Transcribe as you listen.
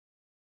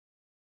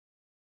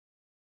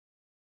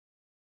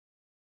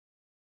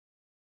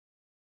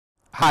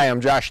Hi,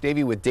 I'm Josh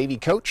Davey with Davey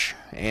Coach,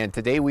 and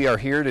today we are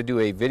here to do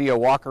a video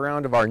walk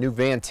around of our new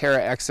van Terra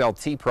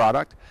XLT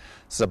product.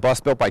 This is a bus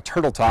built by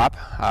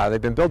Turtletop.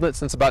 They've been building it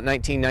since about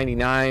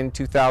 1999,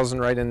 2000,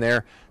 right in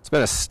there. It's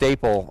been a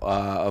staple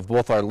of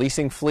both our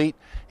leasing fleet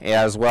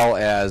as well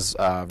as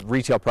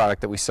retail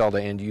product that we sell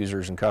to end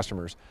users and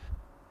customers.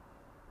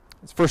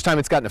 It's the first time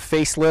it's gotten a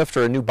facelift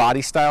or a new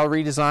body style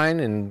redesign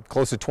in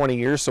close to 20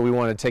 years, so we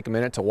wanted to take a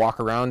minute to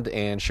walk around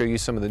and show you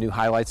some of the new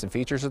highlights and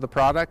features of the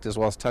product, as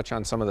well as touch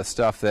on some of the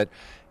stuff that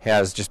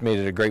has just made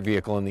it a great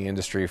vehicle in the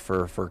industry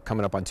for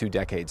coming up on 2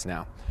 decades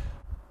now.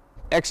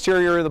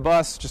 Exterior of the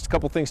bus, just a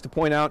couple things to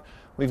point out.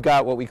 We've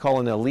got what we call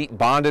an elite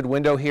bonded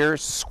window here,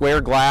 square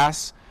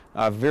glass,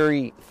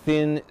 very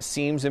thin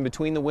seams in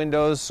between the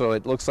windows, so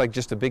it looks like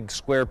just a big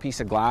square piece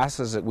of glass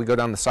as we go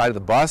down the side of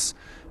the bus.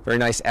 Very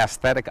nice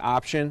aesthetic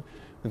option.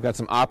 We've got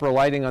some opera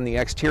lighting on the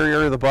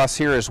exterior of the bus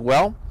here as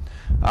well.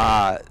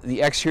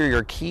 The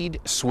exterior keyed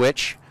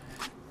switch,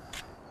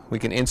 we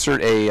can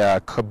insert a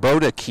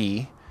Kubota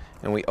key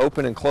and we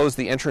open and close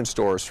the entrance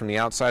doors from the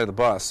outside of the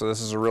bus. So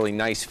this is a really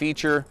nice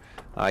feature.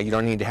 You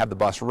don't need to have the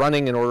bus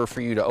running in order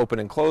for you to open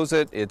and close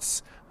it.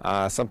 It's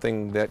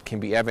something that can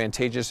be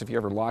advantageous if you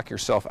ever lock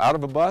yourself out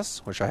of a bus,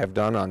 which I have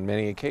done on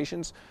many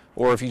occasions,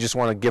 or if you just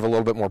want to give a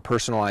little bit more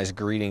personalized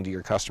greeting to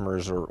your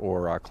customers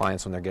or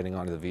clients when they're getting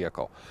onto the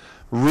vehicle.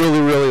 Really,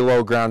 really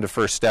low ground to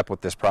first step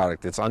with this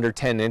product. It's under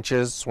 10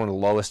 inches. It's one of the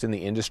lowest in the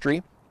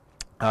industry.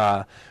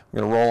 We're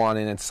going to roll on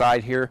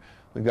inside here.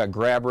 We've got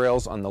grab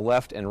rails on the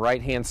left and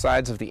right hand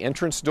sides of the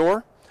entrance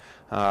door.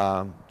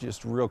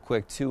 Just real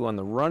quick too, on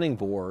the running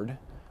board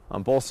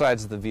on both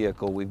sides of the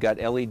vehicle we've got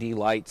LED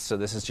lights, so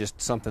this is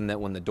just something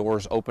that when the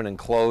doors open and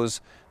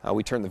close,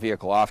 we turned the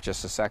vehicle off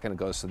just a second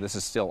ago, so this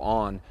is still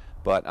on,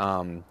 but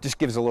just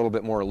gives a little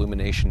bit more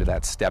illumination to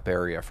that step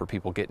area for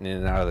people getting in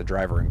and out of the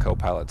driver and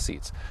co-pilot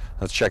seats.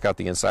 Let's check out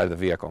the inside of the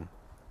vehicle.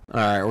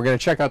 Alright, we're going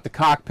to check out the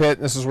cockpit.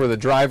 This is where the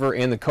driver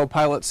and the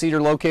co-pilot seat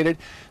are located.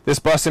 This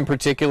bus in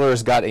particular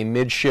has got a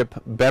midship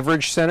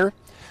beverage center.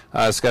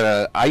 It's got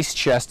an ice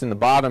chest in the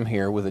bottom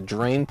here with a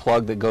drain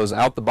plug that goes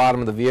out the bottom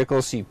of the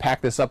vehicle, so you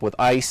pack this up with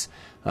ice,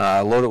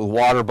 load it with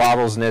water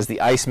bottles, and as the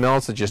ice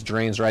melts it just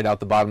drains right out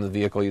the bottom of the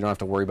vehicle. You don't have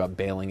to worry about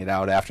bailing it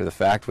out after the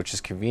fact, which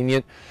is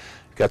convenient.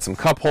 Got some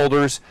cup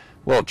holders,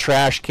 little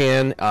trash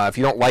can. If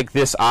you don't like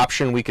this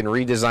option, we can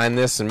redesign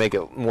this and make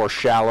it more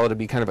shallow to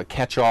be kind of a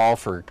catch-all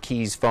for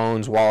keys,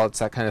 phones, wallets,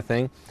 that kind of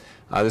thing.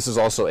 This is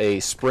also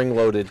a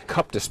spring-loaded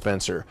cup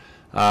dispenser.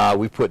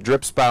 We put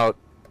drip spout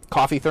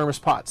coffee thermos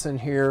pots in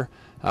here.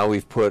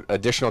 We've put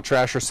additional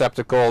trash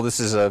receptacle. This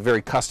is a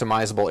very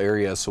customizable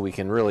area, so we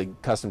can really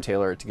custom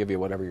tailor it to give you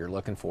whatever you're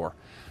looking for.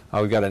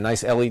 We've got a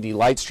nice LED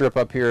light strip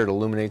up here. It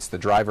illuminates the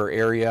driver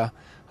area.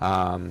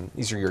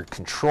 These are your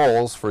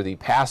controls for the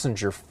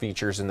passenger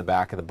features in the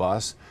back of the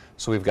bus.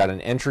 So we've got an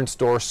entrance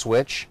door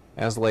switch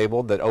as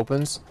labeled that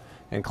opens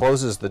and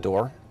closes the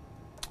door.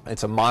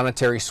 It's a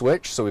monetary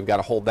switch, so we've got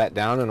to hold that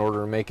down in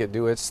order to make it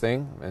do its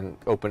thing and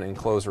open and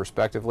close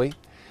respectively.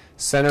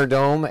 Center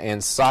dome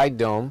and side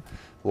dome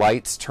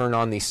lights turn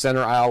on the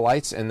center aisle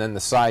lights and then the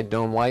side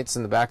dome lights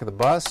in the back of the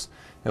bus.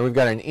 And we've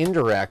got an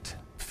indirect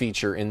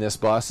feature in this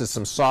bus. It's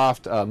some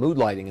soft mood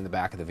lighting in the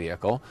back of the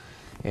vehicle.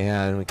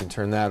 And we can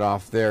turn that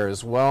off there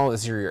as well.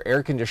 These are your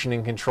air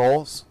conditioning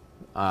controls.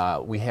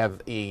 We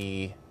have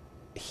a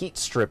heat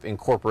strip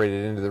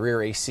incorporated into the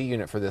rear AC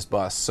unit for this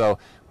bus, so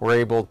we're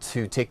able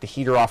to take the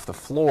heater off the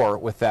floor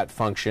with that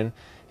function,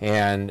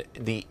 and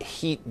the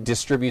heat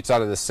distributes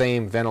out of the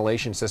same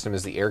ventilation system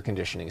as the air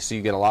conditioning, so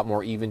you get a lot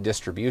more even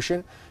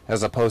distribution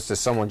as opposed to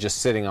someone just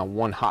sitting on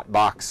one hot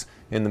box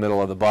in the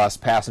middle of the bus.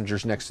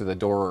 Passengers next to the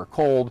door are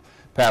cold,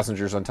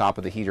 passengers on top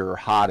of the heater are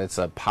hot. It's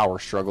a power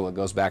struggle that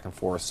goes back and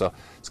forth, so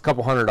it's a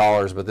couple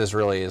 $100, but this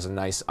really is a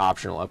nice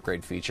optional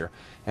upgrade feature.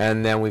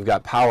 And then we've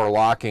got power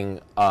locking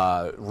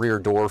rear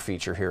door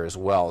feature here as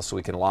well, so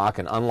we can lock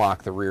and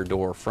unlock the rear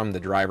door from the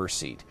driver's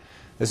seat.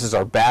 This is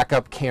our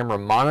backup camera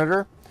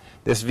monitor.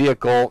 This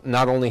vehicle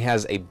not only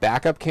has a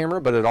backup camera,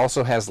 but it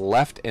also has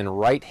left and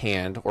right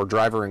hand, or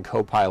driver and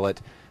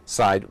co-pilot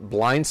side,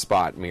 blind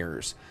spot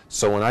mirrors.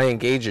 So when I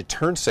engage a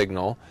turn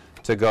signal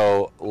to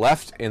go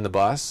left in the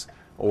bus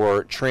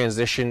or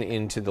transition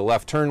into the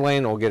left turn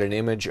lane, we'll get an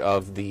image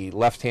of the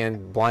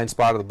left-hand blind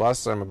spot of the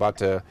bus. I'm about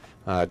to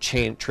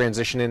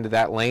transition into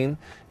that lane,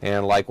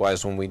 and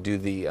likewise when we do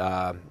the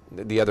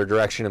other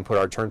direction and put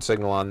our turn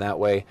signal on that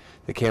way,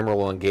 the camera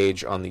will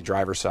engage on the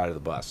driver's side of the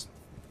bus.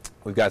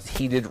 We've got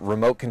heated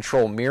remote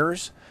control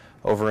mirrors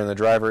over in the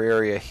driver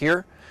area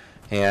here,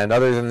 and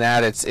other than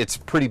that, it's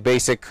pretty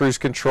basic cruise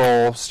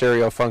control,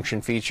 stereo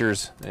function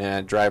features,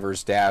 and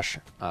driver's dash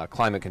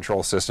climate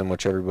control system,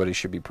 which everybody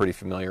should be pretty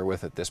familiar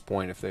with at this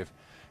point if they've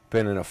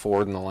been in a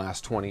Ford in the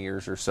last 20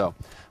 years or so.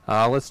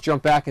 Let's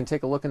jump back and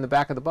take a look in the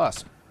back of the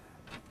bus.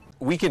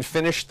 We can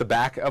finish the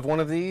back of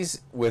one of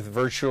these with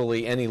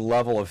virtually any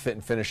level of fit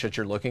and finish that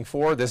you're looking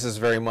for. This is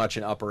very much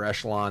an upper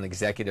echelon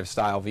executive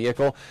style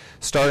vehicle,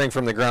 starting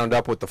from the ground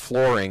up with the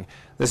flooring.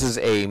 This is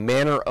a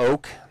Manor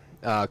Oak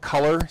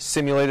color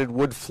simulated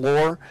wood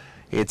floor.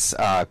 It's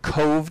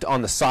coved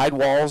on the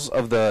sidewalls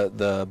of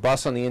the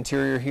bus on the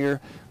interior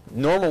here.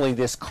 Normally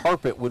this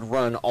carpet would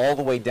run all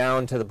the way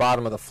down to the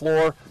bottom of the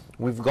floor.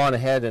 We've gone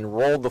ahead and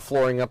rolled the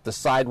flooring up the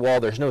sidewall.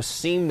 There's no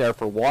seam there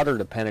for water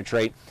to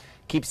penetrate.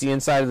 Keeps the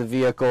inside of the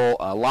vehicle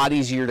a lot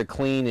easier to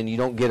clean, and you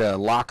don't get a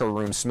locker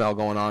room smell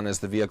going on as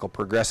the vehicle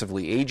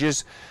progressively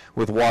ages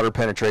with water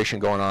penetration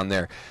going on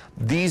there.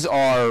 These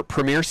are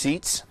premier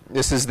seats.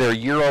 This is their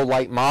Euro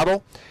Light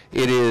model.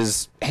 It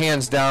is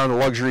hands down a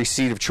luxury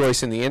seat of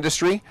choice in the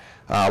industry.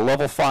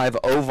 Level 5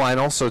 O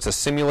vinyl, so it's a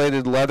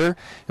simulated leather,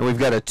 and we've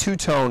got a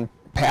two-tone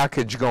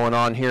package going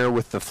on here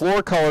with the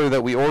floor color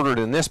that we ordered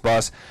in this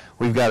bus.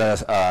 We've got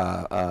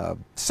a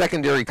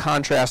secondary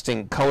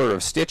contrasting color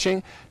of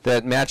stitching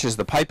that matches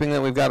the piping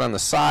that we've got on the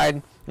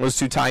side. Those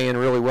two tie in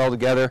really well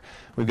together.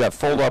 We've got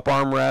fold-up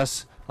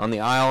armrests on the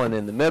aisle and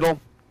in the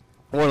middle.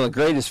 One of the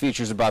greatest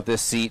features about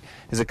this seat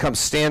is it comes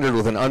standard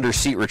with an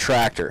under-seat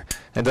retractor.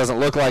 It doesn't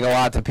look like a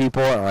lot to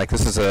people. Like,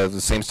 this is the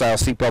same style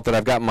seatbelt that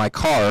I've got in my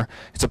car.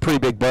 It's a pretty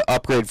big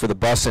upgrade for the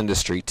bus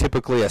industry.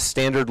 Typically, a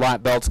standard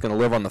lap belt's going to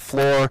live on the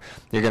floor.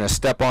 You're going to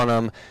step on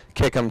them,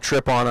 kick them,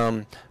 trip on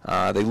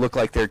them. They look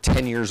like they're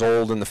 10 years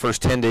old in the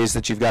first 10 days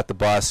that you've got the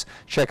bus.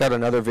 Check out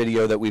another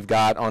video that we've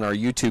got on our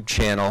YouTube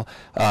channel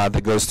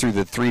that goes through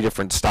the 3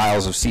 different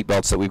styles of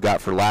seatbelts that we've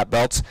got for lap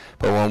belts.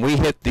 But when we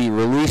hit the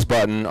release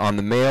button on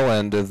the male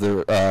end of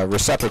the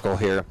receptacle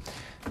here,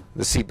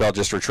 the seatbelt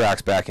just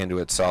retracts back into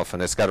itself,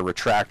 and it's got a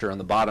retractor on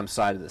the bottom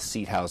side of the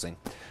seat housing.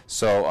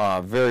 So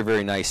very,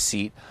 very nice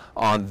seat.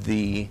 On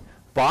the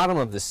bottom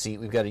of the seat,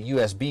 we've got a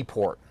USB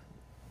port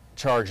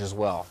charge as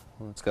well.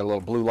 It's got a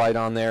little blue light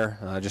on there,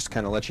 just to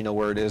kind of let you know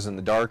where it is in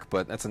the dark,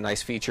 but that's a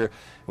nice feature.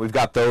 We've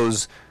got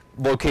those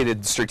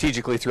located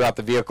strategically throughout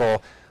the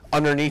vehicle,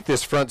 underneath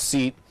this front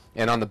seat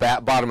and on the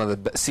bottom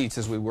of the seats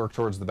as we work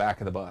towards the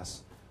back of the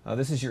bus.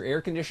 This is your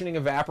air conditioning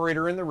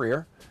evaporator in the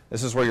rear.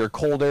 This is where your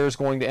cold air is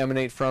going to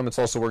emanate from. It's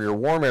also where your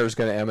warm air is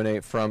going to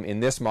emanate from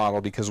in this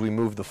model, because we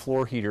moved the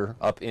floor heater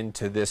up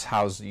into this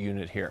housed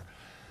unit here.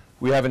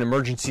 We have an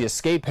emergency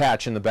escape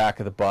hatch in the back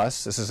of the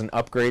bus. This is an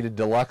upgraded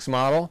deluxe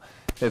model.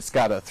 It's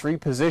got a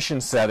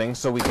 3-position setting,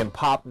 so we can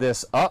pop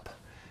this up.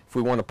 If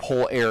we want to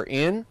pull air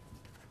in,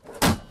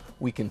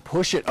 we can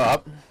push it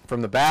up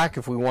from the back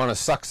if we want to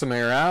suck some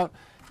air out.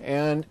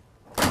 And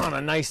on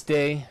a nice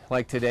day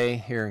like today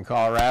here in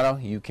Colorado,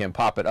 you can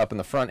pop it up in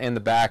the front and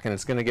the back, and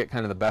it's going to get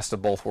kind of the best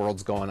of both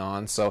worlds going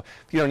on. So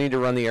if you don't need to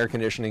run the air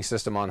conditioning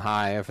system on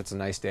high, if it's a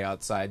nice day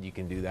outside, you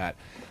can do that.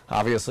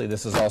 Obviously,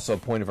 this is also a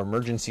point of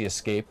emergency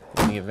escape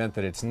in the event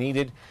that it's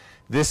needed.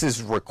 This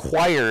is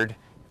required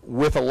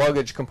with a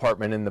luggage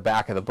compartment in the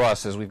back of the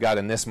bus, as we've got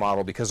in this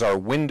model, because our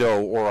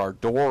window or our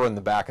door in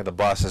the back of the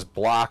bus is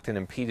blocked and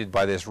impeded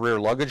by this rear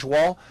luggage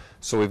wall.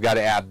 So we've got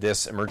to add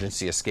this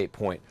emergency escape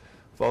point.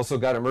 We've also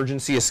got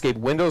emergency escape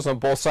windows on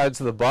both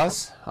sides of the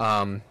bus.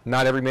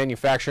 Not every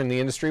manufacturer in the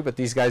industry, but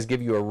these guys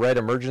give you a red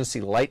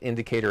emergency light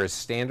indicator as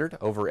standard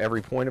over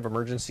every point of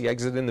emergency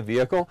exit in the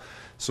vehicle.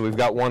 So we've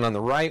got one on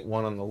the right,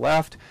 one on the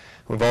left.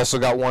 We've also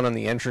got one on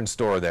the entrance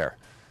door there.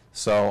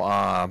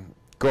 So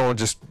going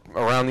just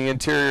around the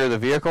interior of the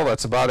vehicle,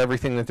 that's about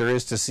everything that there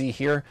is to see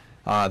here.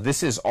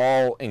 This is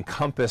all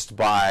encompassed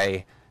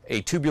by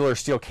a tubular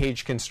steel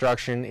cage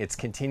construction. It's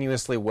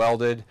continuously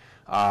welded.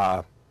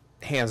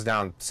 Hands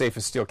down,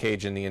 safest steel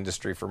cage in the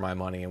industry for my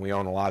money, and we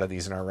own a lot of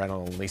these in our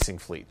rental and leasing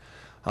fleet.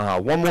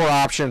 One more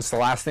option, it's the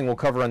last thing we'll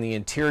cover on the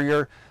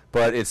interior,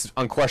 but it's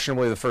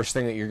unquestionably the first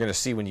thing that you're going to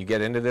see when you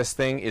get into this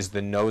thing is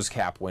the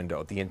Nosecap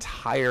window. The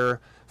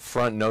entire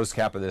front nose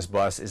cap of this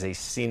bus is a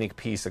scenic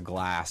piece of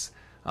glass.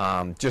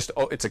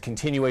 It's a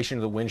continuation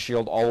of the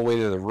windshield all the way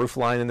to the roof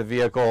line in the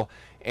vehicle,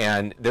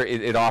 and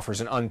it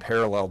offers an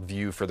unparalleled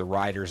view for the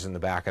riders in the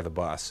back of the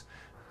bus.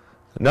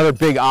 Another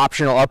big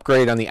optional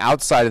upgrade on the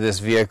outside of this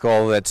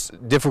vehicle that's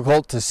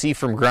difficult to see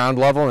from ground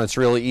level, and it's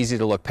really easy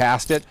to look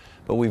past it,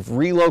 but we've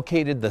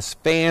relocated the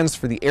fans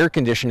for the air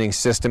conditioning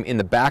system in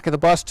the back of the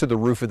bus to the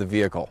roof of the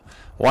vehicle.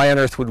 Why on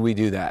earth would we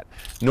do that?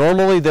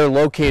 Normally they're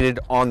located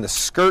on the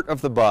skirt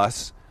of the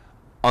bus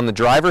on the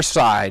driver's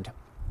side,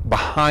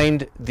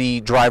 behind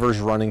the driver's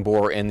running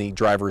board and the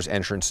driver's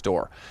entrance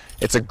door.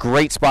 It's a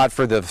great spot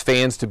for the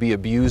fans to be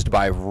abused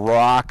by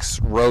rocks,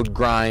 road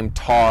grime,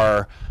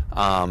 tar,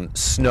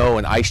 snow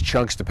and ice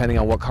chunks, depending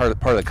on what part of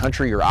the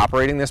country you're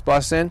operating this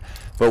bus in.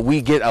 But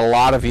we get a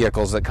lot of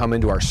vehicles that come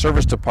into our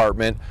service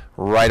department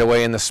right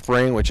away in the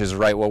spring, which is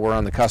right what we're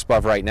on the cusp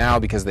of right now,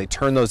 because they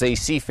turn those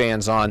AC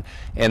fans on,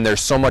 and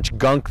there's so much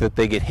gunk that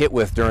they get hit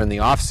with during the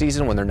off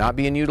season when they're not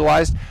being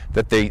utilized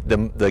that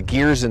the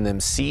gears in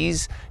them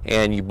seize,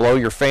 and you blow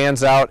your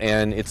fans out,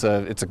 and it's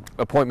an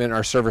appointment in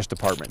our service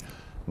department.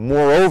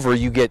 Moreover,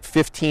 you get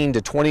 15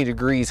 to 20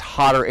 degrees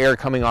hotter air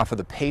coming off of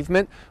the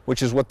pavement,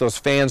 which is what those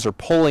fans are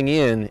pulling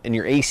in, and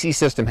your AC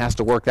system has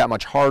to work that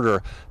much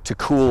harder to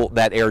cool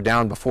that air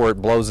down before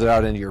it blows it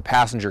out into your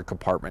passenger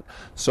compartment.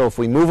 So if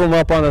we move them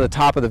up onto the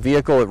top of the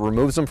vehicle, it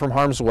removes them from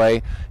harm's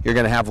way. You're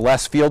going to have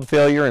less field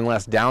failure and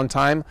less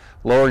downtime,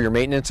 lower your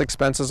maintenance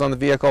expenses on the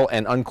vehicle,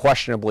 and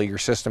unquestionably your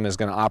system is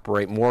going to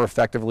operate more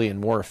effectively and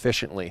more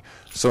efficiently.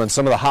 So in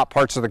some of the hot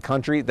parts of the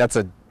country, that's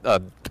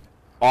a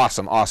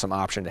awesome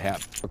option to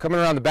have. But coming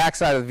around the back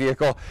side of the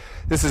vehicle,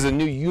 this is a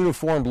new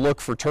uniformed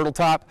look for Turtle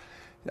Top.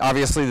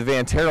 Obviously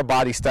the Terra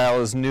body style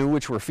is new,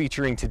 which we're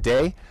featuring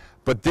today,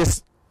 but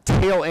this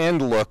tail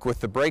end look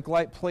with the brake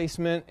light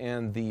placement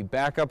and the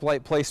backup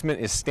light placement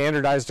is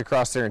standardized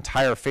across their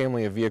entire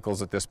family of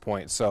vehicles at this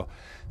point. So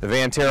the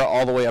Terra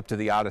all the way up to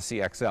the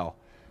Odyssey XL.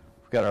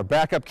 We've got our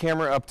backup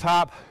camera up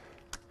top,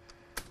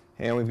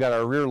 and we've got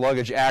our rear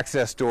luggage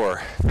access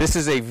door. This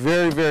is a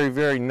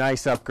very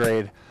nice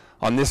upgrade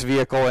on this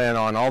vehicle and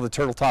on all the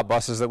Turtle Top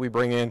buses that we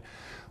bring in,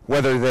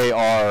 whether they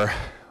are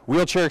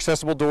wheelchair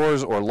accessible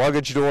doors or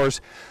luggage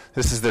doors.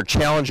 This is their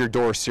Challenger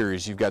door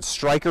series. You've got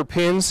striker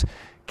pins,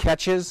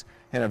 catches,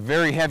 and a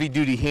very heavy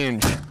duty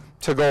hinge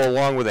to go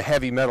along with a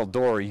heavy metal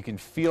door. You can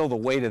feel the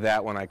weight of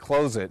that when I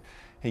close it,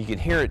 and you can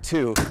hear it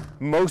too.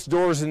 Most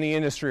doors in the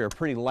industry are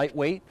pretty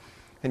lightweight,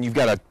 and you've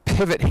got a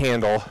pivot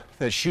handle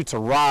that shoots a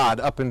rod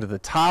up into the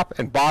top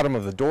and bottom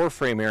of the door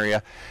frame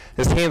area.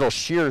 This handle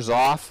shears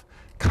off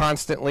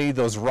constantly.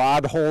 Those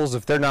rod holes,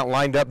 if they're not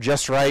lined up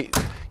just right,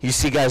 you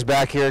see guys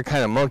back here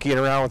kind of monkeying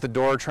around with the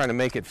door trying to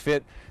make it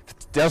fit. If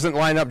it doesn't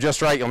line up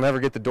just right, you'll never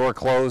get the door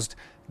closed.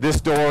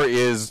 This door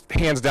is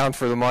hands down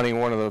for the money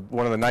one of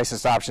the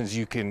nicest options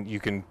you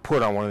can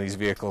put on one of these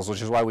vehicles,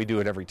 which is why we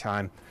do it every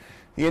time.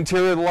 The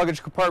interior of the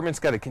luggage compartment's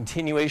got a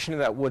continuation of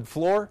that wood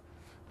floor.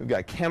 We've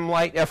got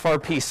Chem-Lite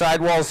FRP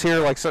sidewalls here,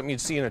 like something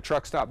you'd see in a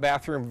truck stop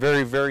bathroom.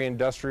 Very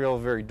industrial,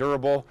 very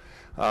durable.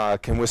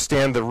 Can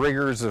withstand the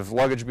rigors of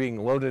luggage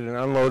being loaded and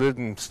unloaded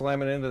and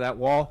slamming into that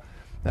wall.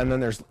 And then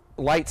there's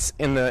lights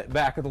in the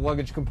back of the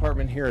luggage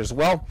compartment here as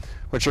well,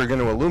 which are going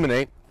to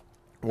illuminate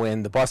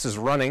when the bus is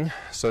running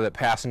so that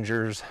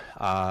passengers'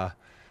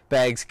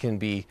 bags can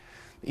be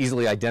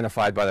easily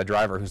identified by the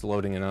driver who's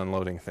loading and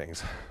unloading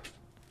things.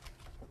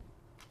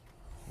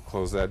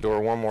 Close that door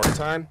one more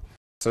time.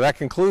 So that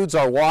concludes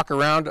our walk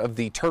around of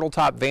the Turtle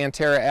Top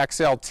Terra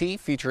XLT,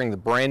 featuring the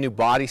brand new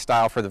body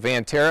style for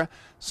the Terra.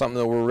 Something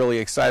that we're really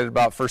excited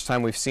about. First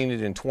time we've seen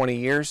it in 20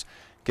 years.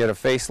 Get a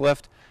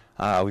facelift.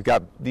 We've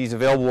got these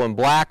available in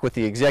black with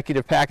the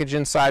executive package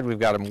inside. We've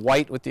got them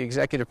white with the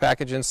executive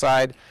package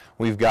inside.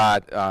 We've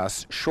got a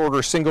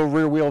shorter single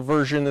rear wheel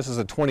version. This is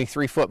a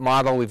 23-foot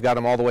model. We've got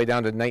them all the way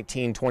down to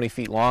 19, 20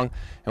 feet long,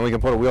 and we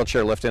can put a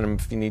wheelchair lift in them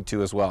if you need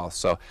to as well.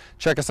 So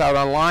check us out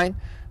online.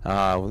 We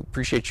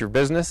appreciate your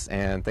business,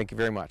 and thank you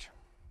very much.